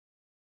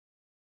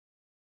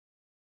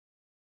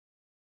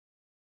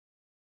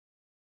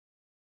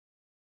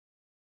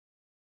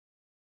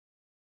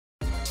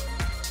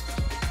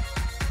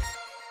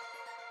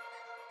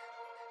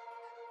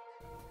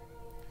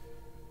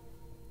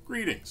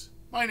Greetings,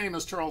 my name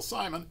is Charles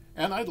Simon,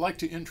 and I'd like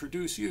to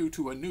introduce you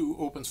to a new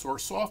open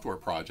source software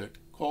project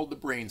called the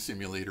Brain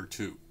Simulator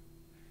 2.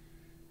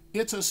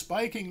 It's a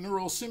spiking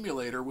neural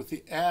simulator with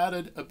the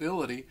added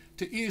ability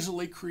to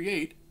easily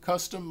create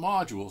custom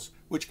modules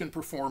which can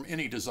perform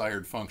any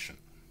desired function.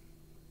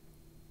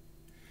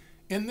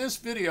 In this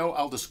video,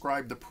 I'll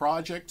describe the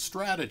project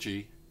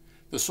strategy,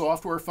 the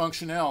software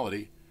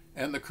functionality,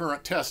 and the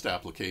current test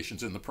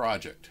applications in the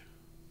project.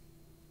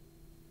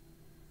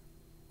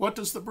 What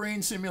does the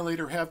Brain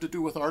Simulator have to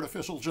do with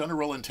artificial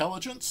general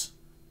intelligence?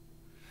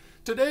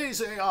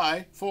 Today's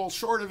AI falls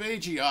short of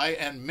AGI,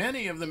 and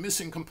many of the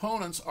missing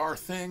components are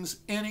things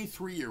any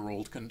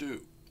 3-year-old can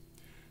do.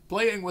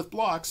 Playing with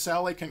blocks,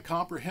 Sally can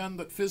comprehend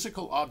that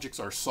physical objects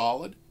are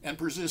solid and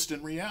persist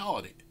in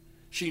reality.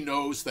 She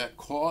knows that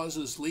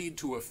causes lead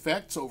to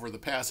effects over the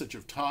passage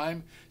of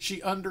time.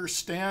 She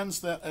understands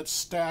that a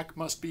stack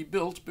must be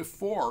built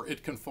before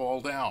it can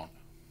fall down.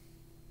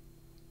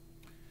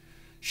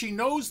 She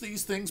knows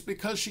these things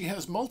because she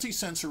has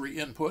multisensory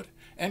input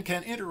and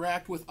can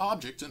interact with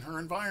objects in her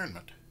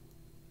environment.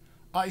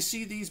 I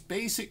see these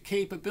basic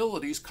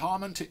capabilities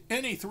common to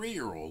any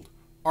 3-year-old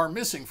are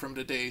missing from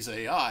today's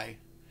AI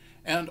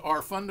and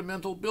are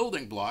fundamental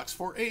building blocks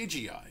for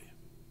AGI.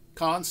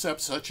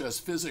 Concepts such as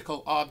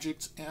physical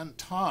objects and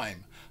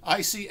time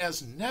I see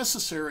as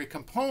necessary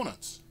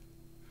components.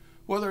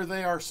 Whether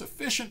they are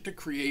sufficient to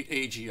create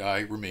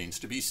AGI remains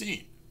to be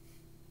seen.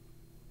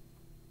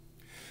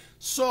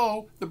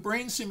 So, the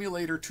Brain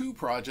Simulator 2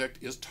 project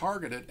is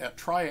targeted at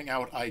trying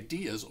out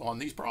ideas on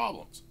these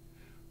problems,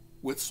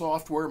 with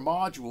software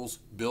modules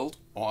built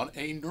on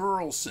a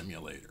neural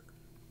simulator.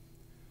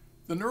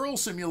 The neural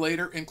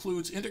simulator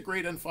includes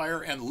integrated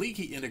fire and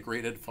leaky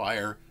integrated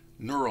fire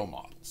neural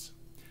models.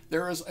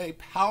 There is a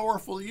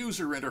powerful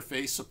user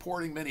interface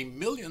supporting many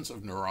millions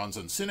of neurons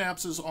and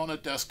synapses on a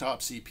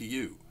desktop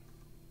CPU.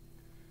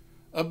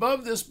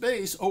 Above this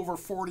base, over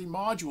 40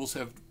 modules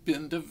have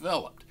been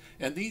developed,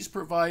 and these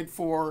provide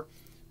for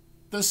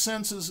the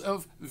senses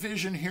of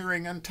vision,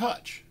 hearing, and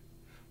touch.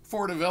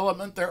 For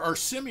development, there are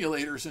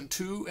simulators in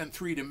 2 and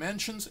 3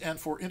 dimensions, and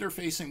for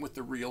interfacing with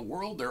the real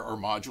world, there are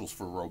modules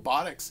for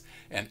robotics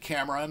and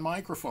camera and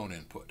microphone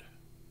input.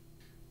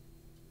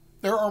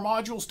 There are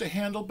modules to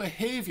handle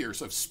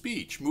behaviors of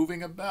speech,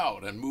 moving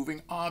about, and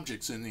moving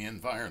objects in the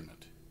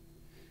environment.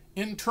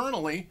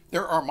 Internally,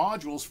 there are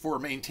modules for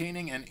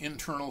maintaining an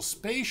internal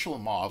spatial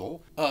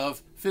model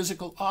of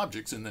physical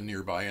objects in the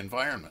nearby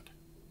environment.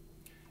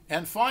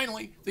 And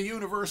finally, the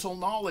Universal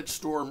Knowledge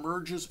Store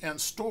merges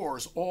and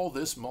stores all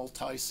this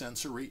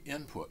multisensory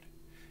input.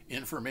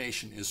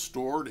 Information is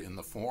stored in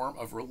the form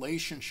of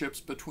relationships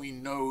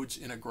between nodes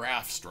in a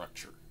graph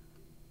structure.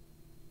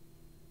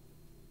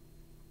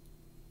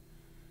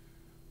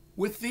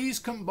 With these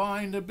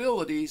combined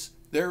abilities,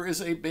 there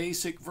is a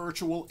basic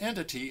virtual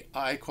entity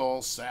I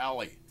call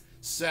Sally.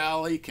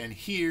 Sally can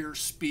hear,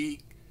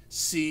 speak,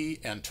 see,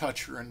 and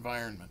touch her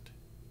environment.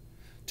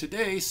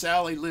 Today,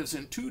 Sally lives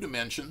in 2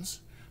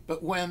 dimensions,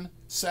 but when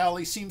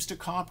Sally seems to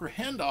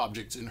comprehend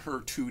objects in her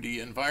 2D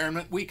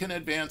environment, we can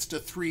advance to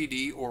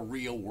 3D or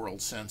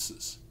real-world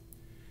senses.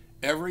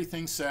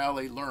 Everything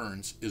Sally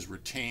learns is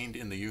retained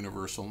in the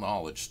Universal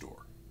Knowledge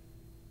Store.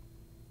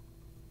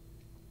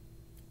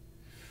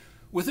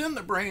 Within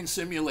the Brain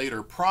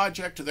Simulator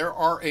project, there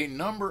are a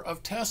number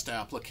of test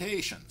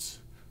applications.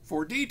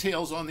 For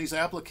details on these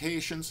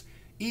applications,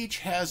 each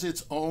has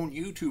its own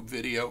YouTube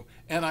video,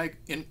 and I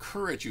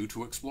encourage you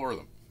to explore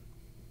them.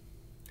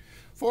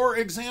 For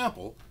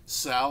example,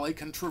 Sally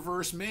can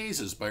traverse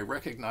mazes by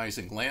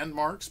recognizing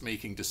landmarks,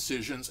 making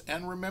decisions,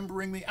 and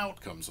remembering the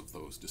outcomes of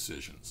those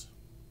decisions.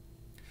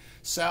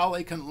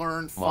 Sally can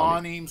learn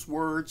phonemes,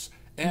 words,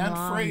 and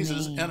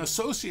phrases and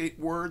associate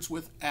words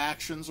with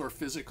actions or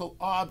physical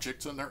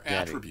objects and their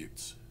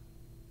attributes.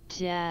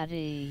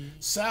 Daddy.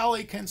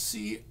 Sally can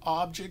see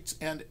objects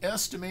and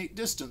estimate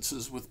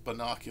distances with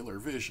binocular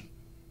vision.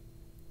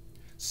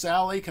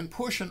 Sally can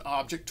push an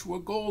object to a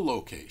goal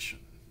location.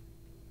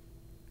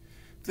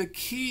 The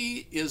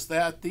key is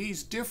that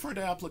these different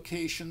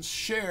applications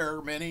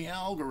share many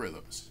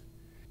algorithms.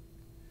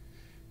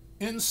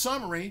 In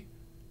summary,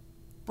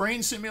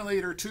 Brain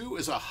Simulator 2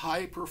 is a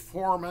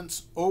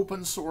high-performance,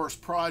 open-source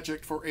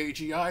project for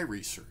AGI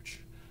research.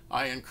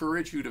 I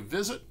encourage you to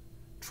visit,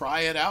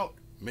 try it out,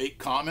 make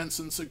comments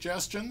and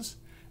suggestions,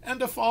 and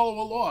to follow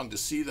along to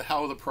see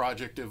how the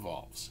project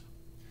evolves.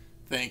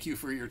 Thank you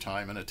for your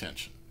time and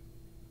attention.